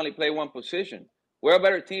if you can only play one position. We're a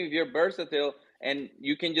better team if you're versatile and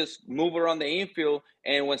you can just move around the infield.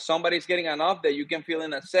 And when somebody's getting an off day, you can fill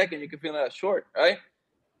in a second, you can fill in a short, right?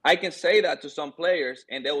 I can say that to some players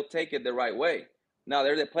and they will take it the right way. Now,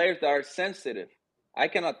 there are the players that are sensitive. I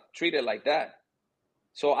cannot treat it like that.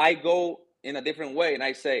 So I go in a different way and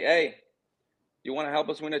I say, hey, you want to help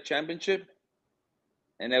us win a championship?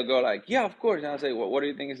 And they'll go like, yeah, of course. And I'll say, well, what do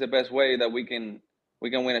you think is the best way that we can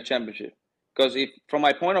win a championship? Because from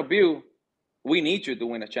my point of view, we need you to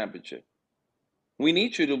win a championship. We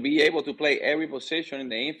need you to be able to play every position in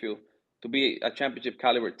the infield to be a championship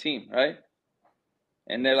caliber team, right?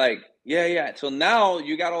 And they're like, yeah. So now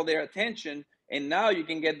you got all their attention, and now you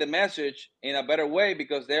can get the message in a better way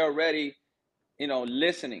because they're already,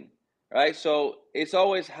 listening, right? So it's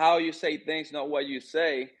always how you say things, not what you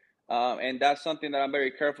say. And that's something that I'm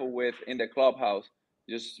very careful with in the clubhouse,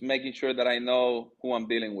 just making sure that I know who I'm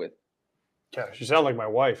dealing with. Gosh, you sound like my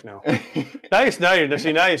wife now. now you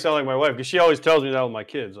sound like my wife because she always tells me that with my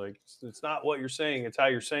kids. Like, it's not what you're saying; it's how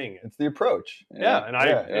you're saying it. It's the approach. Yeah, and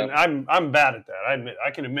I'm bad at that.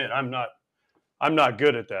 I can admit I'm not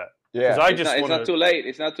good at that. Yeah, it's not too late.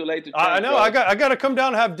 It's not too late to change. I know. I got to come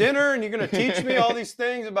down and have dinner, and you're going to teach me all these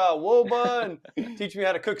things about WOBA and teach me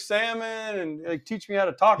how to cook salmon and teach me how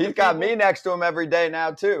to talk. He's got me next to him every day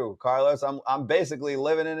now too, Carlos. I'm basically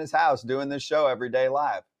living in his house doing this show every day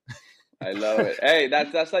live. I love it. Hey,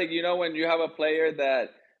 that's like, when you have a player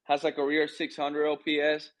that has a career 600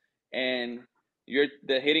 OPS and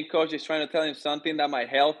the hitting coach is trying to tell him something that might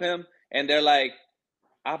help him, and they're like,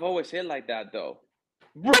 I've always hit like that though.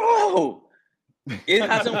 Bro, it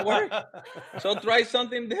hasn't worked. So try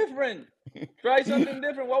something different.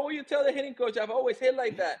 What will you tell the hitting coach? I've always hit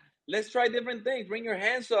like that. Let's try different things. Bring your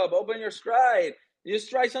hands up, open your stride.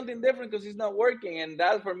 Just try something different because it's not working. And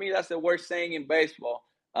that, for me, that's the worst saying in baseball.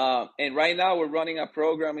 And right now we're running a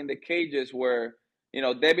program in the cages where,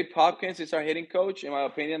 David Hopkins is our hitting coach, in my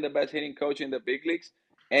opinion, the best hitting coach in the big leagues.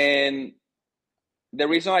 And the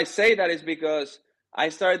reason I say that is because I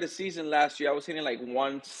started the season last year. I was hitting like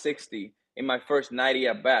 160 in my first 90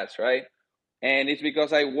 at-bats, right? And it's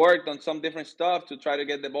because I worked on some different stuff to try to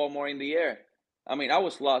get the ball more in the air. I mean, I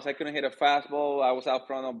was lost. I couldn't hit a fastball. I was out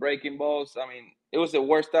front on breaking balls. I mean, it was the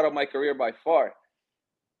worst start of my career by far.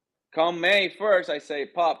 Come May 1st, I say,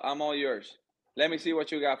 Pop, I'm all yours. Let me see what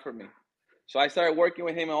you got for me. So I started working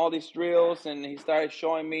with him on all these drills, and he started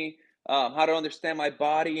showing me how to understand my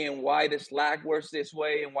body and why the slack works this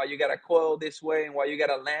way and why you got to coil this way and why you got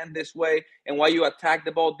to land this way and why you attack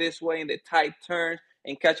the ball this way in the tight turns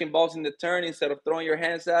and catching balls in the turn instead of throwing your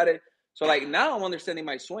hands at it. So, like, now I'm understanding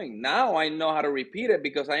my swing. Now I know how to repeat it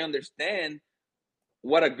because I understand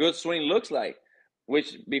what a good swing looks like,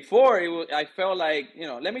 which before I felt like,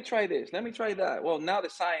 let me try this, let me try that. Well, now the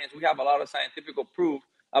science, we have a lot of scientific proof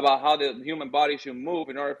about how the human body should move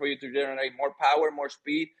in order for you to generate more power, more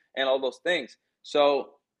speed, and all those things.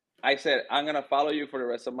 So I said, I'm going to follow you for the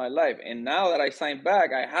rest of my life. And now that I signed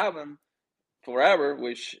back, I have him forever,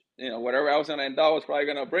 which, whatever I was going to end up was probably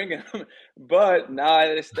going to bring him. But now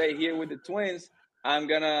I stay here with the Twins. I'm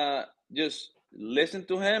gonna just listen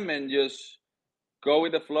to him and just go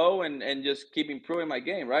with the flow and just keep improving my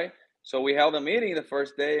game, right? So we held a meeting the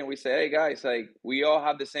first day and we said, hey guys, like we all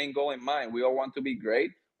have the same goal in mind. We all want to be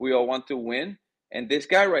great. We all want to win. And this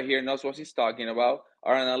guy right here knows what he's talking about.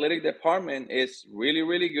 Our analytic department is really,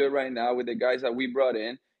 really good right now with the guys that we brought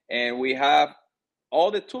in. And we have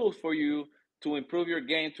all the tools for you to improve your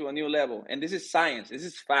game to a new level. And this is science. This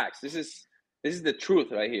is facts. This is the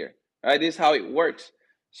truth right here. Right? This is how it works.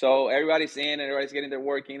 So everybody's in, and everybody's getting their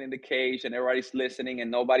work in the cage, and everybody's listening, and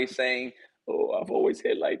nobody's saying, "Oh, I've always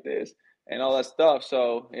hit like this," and all that stuff.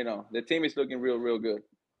 So the team is looking real, real good.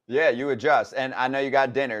 Yeah, you adjust. And I know you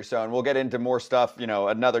got dinner, so, and we'll get into more stuff,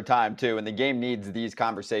 another time too. And the game needs these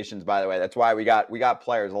conversations, by the way. That's why we got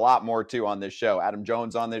players, a lot more too on this show. Adam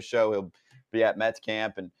Jones on this show. He'll be at Mets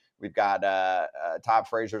camp, and we've got Todd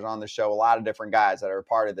Frazier's on the show. A lot of different guys that are a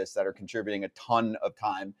part of this that are contributing a ton of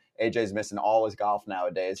time. AJ's missing all his golf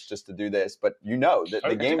nowadays just to do this, but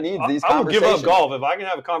the game needs these conversations. I would give up golf if I can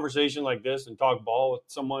have a conversation like this and talk ball with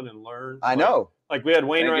someone and learn. I know. Like we had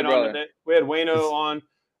Wainwright on today. We had Wayno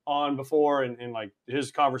on before, and like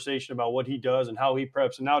his conversation about what he does and how he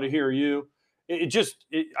preps, and now to hear you,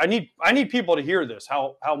 I need people to hear this,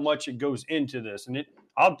 how much it goes into this, and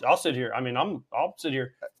I'll sit here. I mean, I'll sit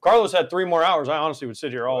here. If Carlos had 3 more hours, I honestly would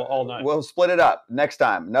sit here all night. We'll split it up next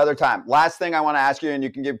time, another time. Last thing I want to ask you, and you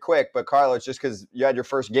can give quick, but Carlos, just because you had your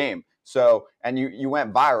first game, so and you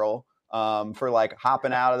went viral for like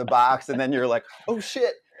hopping out of the box, and then you're like, oh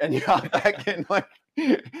shit, and you hop back in. Like,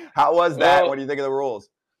 how was that? What do you think of the rules?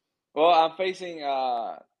 Well, I'm facing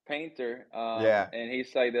Painter, yeah, and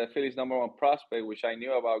he's like the Phillies' #1 prospect, which I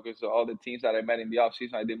knew about because of all the teams that I met in the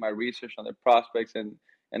offseason. I did my research on their prospects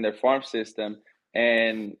and their farm system,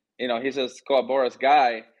 and he's a Scott Boras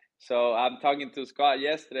guy. So I'm talking to Scott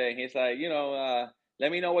yesterday, and he's like,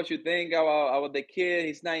 let me know what you think about the kid.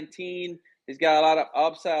 He's 19. He's got a lot of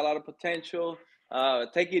upside, a lot of potential.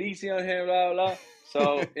 Take it easy on him, blah blah.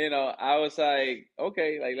 So, I was like,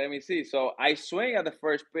 okay, like, let me see. So I swing at the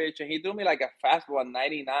first pitch, and he threw me like a fastball at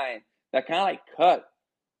 99 that kind of like cut.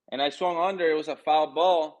 And I swung under. It was a foul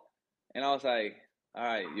ball. And I was like, all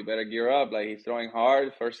right, you better gear up. Like, he's throwing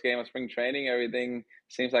hard. First game of spring training. Everything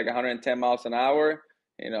seems like 110 miles an hour.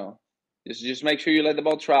 Just make sure you let the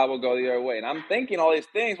ball travel, go the other way. And I'm thinking all these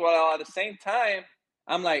things while at the same time,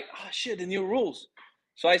 I'm like, oh, shit, the new rules.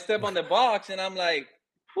 So I step on the box, and I'm like,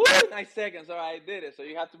 woo, 9 seconds. All right, I did it. So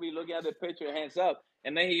you have to be looking at the pitch with your hands up.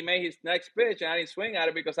 And then he made his next pitch, and I didn't swing at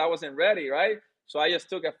it because I wasn't ready, right? So I just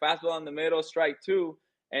took a fastball in the middle, strike 2,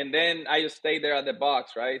 and then I just stayed there at the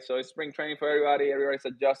box, right? So it's spring training for everybody. Everybody's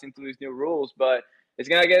adjusting to these new rules, but it's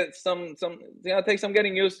gonna get it's gonna take some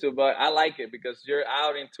getting used to. But I like it because you're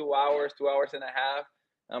out in 2 hours, 2 hours and a half.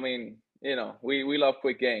 I mean, we love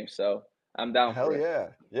quick games, so I'm down for it. Hell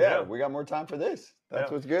yeah. We got more time for this. That's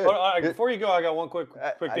what's good. But before you go, I got one quick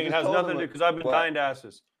thing. It has nothing to do, because I've been dying to ask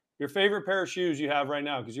this. Your favorite pair of shoes you have right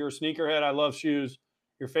now, because you're a sneakerhead. I love shoes.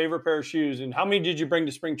 Your favorite pair of shoes, and how many did you bring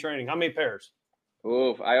to spring training? How many pairs?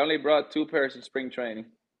 Oof, I only brought 2 pairs in spring training.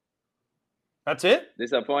 That's it?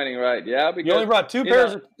 Disappointing, right? Yeah, because you only brought 2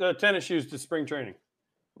 pairs of tennis shoes to spring training.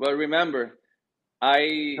 But remember,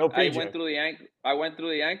 I went through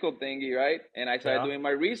the ankle thingy, right? And I started doing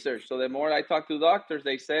my research. So the more I talked to doctors,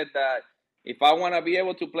 they said that if I want to be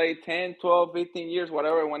able to play 10, 12, 15 years,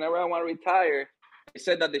 whatever, whenever I want to retire, they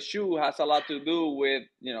said that the shoe has a lot to do with,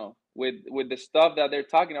 with the stuff that they're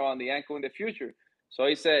talking about on the ankle in the future. So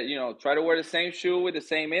he said, try to wear the same shoe with the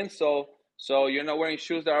same insole, so you're not wearing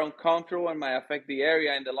shoes that are uncomfortable and might affect the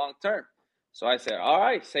area in the long term. So I said, all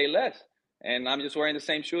right, say less. And I'm just wearing the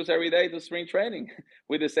same shoes every day to spring training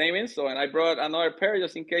with the same insole. And I brought another pair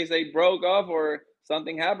just in case they broke off or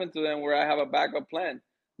something happened to them where I have a backup plan.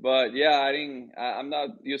 But yeah, I'm not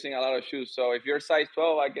using a lot of shoes. So if you're size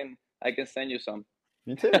 12, I can send you some.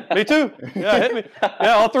 Me too. Me too. Yeah, hit me.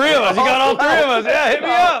 Yeah, all 3 of us. You got all 3 of us. Yeah, hit me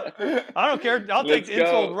up. I don't care. I'll take the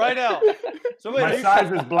insole right out. My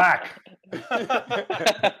size is black.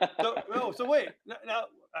 So wait. Now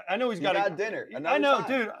I know he's got dinner. I know, time.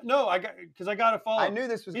 Dude. No, I got to follow. I knew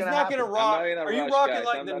this was going to happen. He's not going to rock. Are you rocking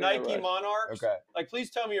like the Nike Monarchs? Okay. Like, please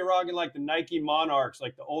tell me you're rocking like the Nike Monarchs,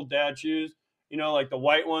 like the old dad shoes. Like the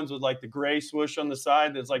white ones with like the gray swoosh on the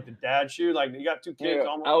side. That's like the dad shoe. Like you got 2 kids.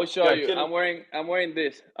 Yeah, I will show you. I'm wearing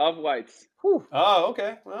this Off-Whites. Oh,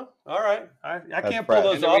 okay. Well, all right. I can't pull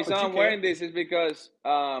those and the off. The reason I'm wearing this is because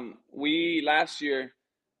we last year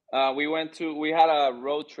we had a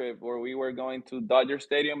road trip where we were going to Dodger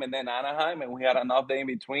Stadium and then Anaheim, and we had an off day in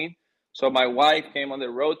between. So my wife came on the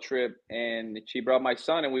road trip and she brought my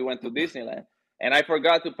son, and we went to Disneyland. And I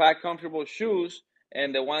forgot to pack comfortable shoes.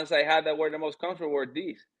 and the ones I had that were the most comfortable were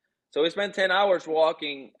these. So we spent 10 hours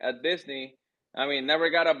walking at Disney. I mean, never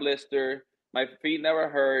got a blister. My feet never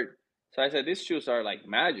hurt. So I said, these shoes are like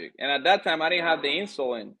magic. And at that time, I didn't have the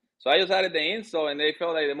insole in. So I just added the insole, and they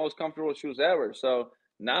felt like the most comfortable shoes ever. So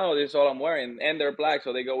now this is all I'm wearing. And they're black,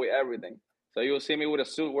 so they go with everything. So you'll see me with a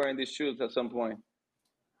suit wearing these shoes at some point.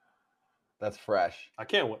 That's fresh. I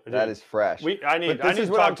can't wait. That is fresh. I need to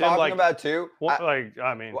what I'm talking about too.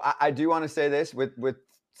 I do want to say this with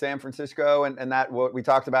San Francisco and that what we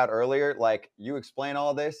talked about earlier. Like, you explain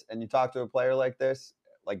all this and you talk to a player like this,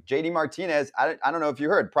 like JD Martinez. I don't know if you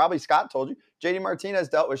heard. Probably Scott told you. JD Martinez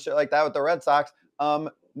dealt with shit like that with the Red Sox.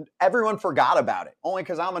 Everyone forgot about it. Only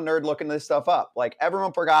because I'm a nerd looking this stuff up. Like,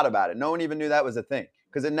 everyone forgot about it. No one even knew that was a thing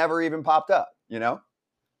because it never even popped up. You know.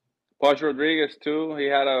 Poch Rodriguez too. He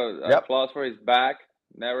had a clause for his back.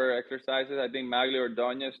 Never exercises. I think Magli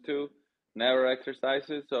Ordonez too. Never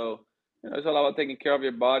exercises. So it's all about taking care of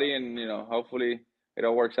your body, and hopefully it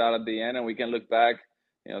all works out at the end, and we can look back,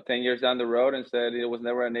 10 years down the road and said it was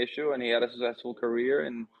never an issue, and he had a successful career,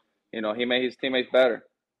 and he made his teammates better,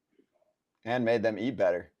 and made them eat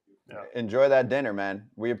better. Yeah. Enjoy that dinner, man.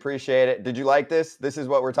 We appreciate it. Did you like this? This is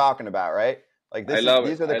what we're talking about, right? Like these are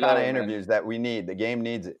the kind of interviews that we need. The game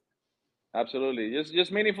needs it. Absolutely.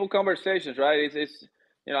 Just meaningful conversations, right? It's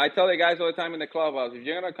I tell the guys all the time in the clubhouse, if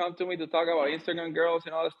you're going to come to me to talk about Instagram girls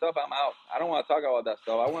and all that stuff, I'm out. I don't want to talk about that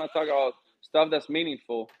stuff. I want to talk about stuff that's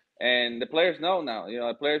meaningful. And the players know now.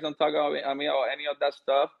 The players don't talk about any of that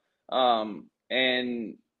stuff.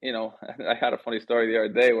 And I had a funny story the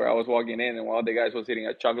other day where I was walking in and one of the guys was eating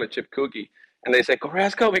a chocolate chip cookie. And they said,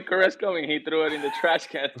 Correa's coming. He threw it in the trash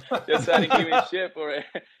can. Just so I didn't give me shit for it.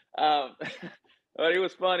 But it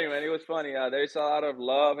was funny, man. It was funny. There's a lot of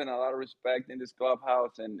love and a lot of respect in this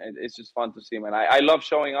clubhouse, and it's just fun to see, man. I love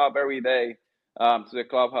showing up every day to the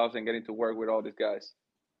clubhouse and getting to work with all these guys.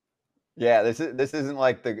 Yeah, this isn't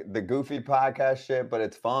like the goofy podcast shit, but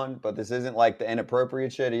it's fun. But this isn't like the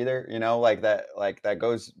inappropriate shit either. Like that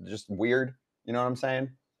goes just weird. You know what I'm saying?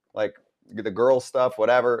 Like the girl stuff,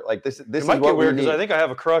 whatever. Like this is might what get weird because I think I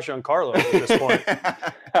have a crush on Carlos at this point.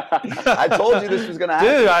 I told you this was gonna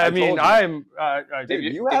happen. Dude,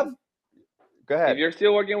 Go ahead. If you're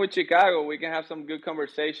still working with Chicago, we can have some good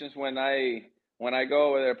conversations when I go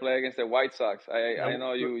over there play against the White Sox. I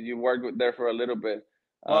know you worked there for a little bit.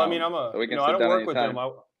 Well, I don't work with them.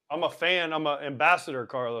 I'm a fan. I'm an ambassador,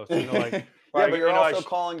 Carlos. Right, but you're also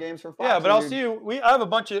calling games for Fox. Yeah, but I'll see you. I have a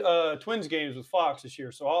bunch of Twins games with Fox this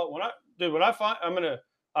year. So when I find, I'm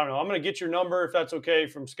gonna get your number if that's okay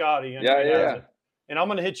from Scotty. Yeah. And I'm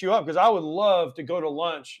gonna hit you up because I would love to go to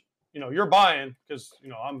lunch. You're buying because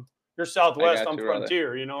you're Southwest. I'm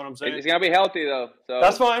Frontier. You know what I'm saying? It's gonna be healthy though. So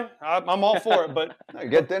that's fine. I'm all for it. But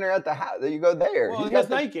get dinner at the house. You go there. Well, he has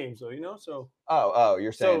night games though. So. Oh,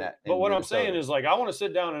 you're saying that. But what I'm saying is I want to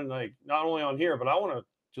sit down and not only on here, but I want to.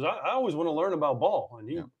 Because I always want to learn about ball, and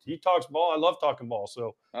he talks ball. I love talking ball.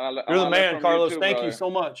 So you're the man, Carlos. Thank you so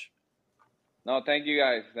much. No, thank you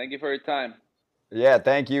guys. Thank you for your time. Yeah,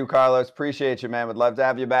 thank you, Carlos. Appreciate you, man. Would love to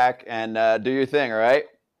have you back and do your thing. All right.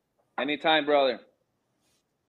 Anytime, brother.